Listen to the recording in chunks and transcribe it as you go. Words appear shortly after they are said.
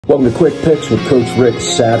Welcome to Quick Picks with Coach Rick,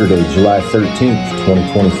 Saturday, July 13th,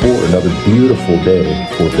 2024. Another beautiful day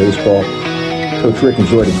for baseball. Coach Rick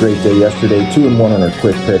enjoyed a great day yesterday, 2-1 on our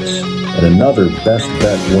Quick Picks, and another best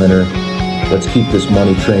bet winner. Let's keep this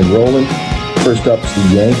money train rolling. First up is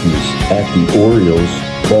the Yankees at the Orioles.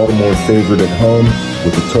 Baltimore favored at home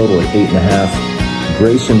with a total of 8.5.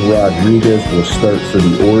 Grayson Rodriguez will start for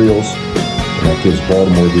the Orioles, and that gives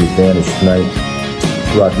Baltimore the advantage tonight.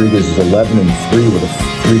 Rodriguez is 11-3 with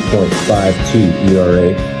a 3.52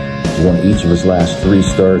 ERA. He's won each of his last 3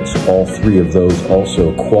 starts, all 3 of those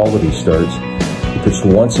also quality starts. He pitched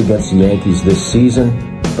once against the Yankees this season,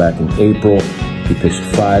 back in April. He pitched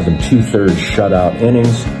 5 2/3 shutout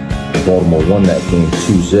innings. Baltimore won that game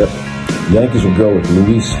 2-zip. The Yankees will go with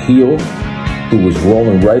Luis Gil, who was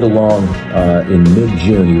rolling right along in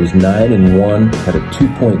mid-June. He was 9-1, had a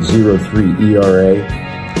 2.03 ERA.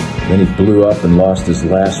 Then he blew up and lost his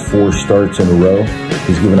last 4 starts in a row.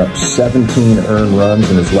 He's given up 17 earned runs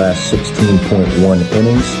in his last 16.1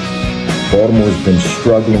 innings. Baltimore's been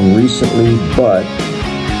struggling recently, but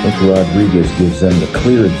I think Rodriguez gives them the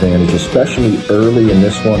clear advantage, especially early in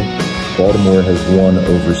this one. Baltimore has won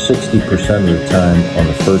over 60% of the time on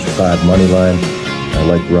the first 5 money line. I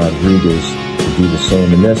like Rodriguez to do the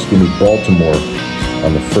same in this. Give me Baltimore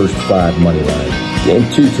on the first 5 money line. Game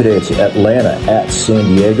 2 today, it's Atlanta at San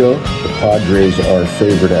Diego. The Padres are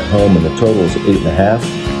favored at home, and the total is 8.5.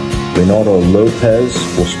 Reynaldo Lopez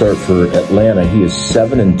will start for Atlanta. He is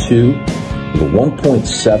 7-2 with a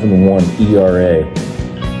 1.71 ERA.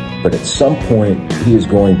 But at some point, he is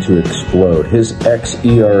going to explode. His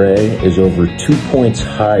xERA is over 2 points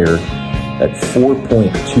higher at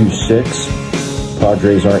 4.26.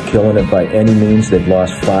 Padres aren't killing it by any means. They've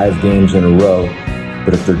lost 5 games in a row.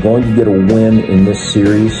 But if they're going to get a win in this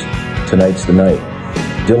series, tonight's the night.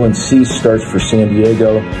 Dylan Cease starts for San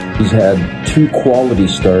Diego. He's had 2 quality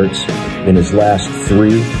starts in his last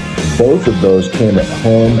 3. Both of those came at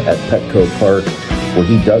home at Petco Park, where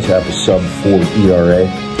he does have a sub-4 ERA.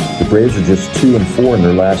 The Braves are just 2-4 in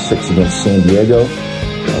their last 6 against San Diego.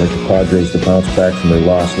 I like the Padres to bounce back from their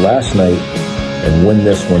loss last night and win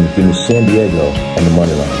this one. Give me San Diego on the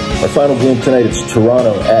money line. Our final game tonight, it's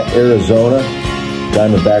Toronto at Arizona.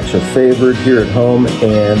 Diamondbacks are favored here at home,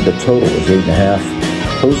 and the total is 8.5.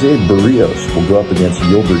 Jose Barrios will go up against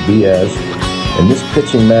Gilbert Diaz. And this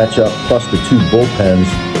pitching matchup, plus the 2 bullpens,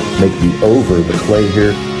 make the over the play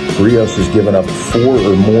here. Barrios has given up 4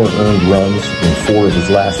 or more earned runs in 4 of his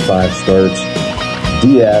last 5 starts.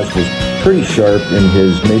 Diaz was pretty sharp in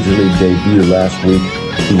his Major League debut last week.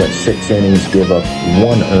 He went 6 innings, gave up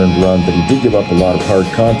 1 earned run, but he did give up a lot of hard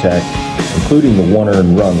contact, including the 1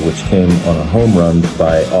 earned run, which came on a home run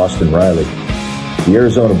by Austin Riley. The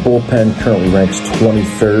Arizona bullpen currently ranks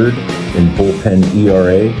 23rd in bullpen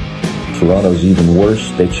ERA. Toronto's even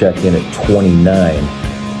worse. They check in at 29.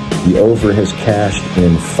 The over has cashed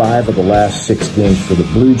in 5 of the last 6 games for the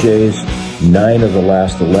Blue Jays, 9 of the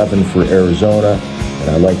last 11 for Arizona, and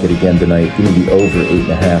I like it again tonight. Give me the over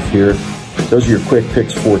 8.5 here. Those are your quick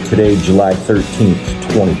picks for today, July 13th,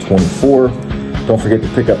 2024. Don't forget to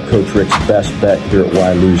pick up Coach Rick's best bet here at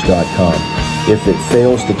whylose.com. If it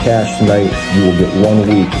fails to cash tonight, you will get 1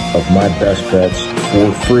 week of my best bets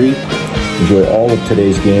for free. Enjoy all of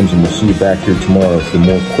today's games, and we'll see you back here tomorrow for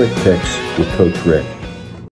more quick picks with Coach Rick.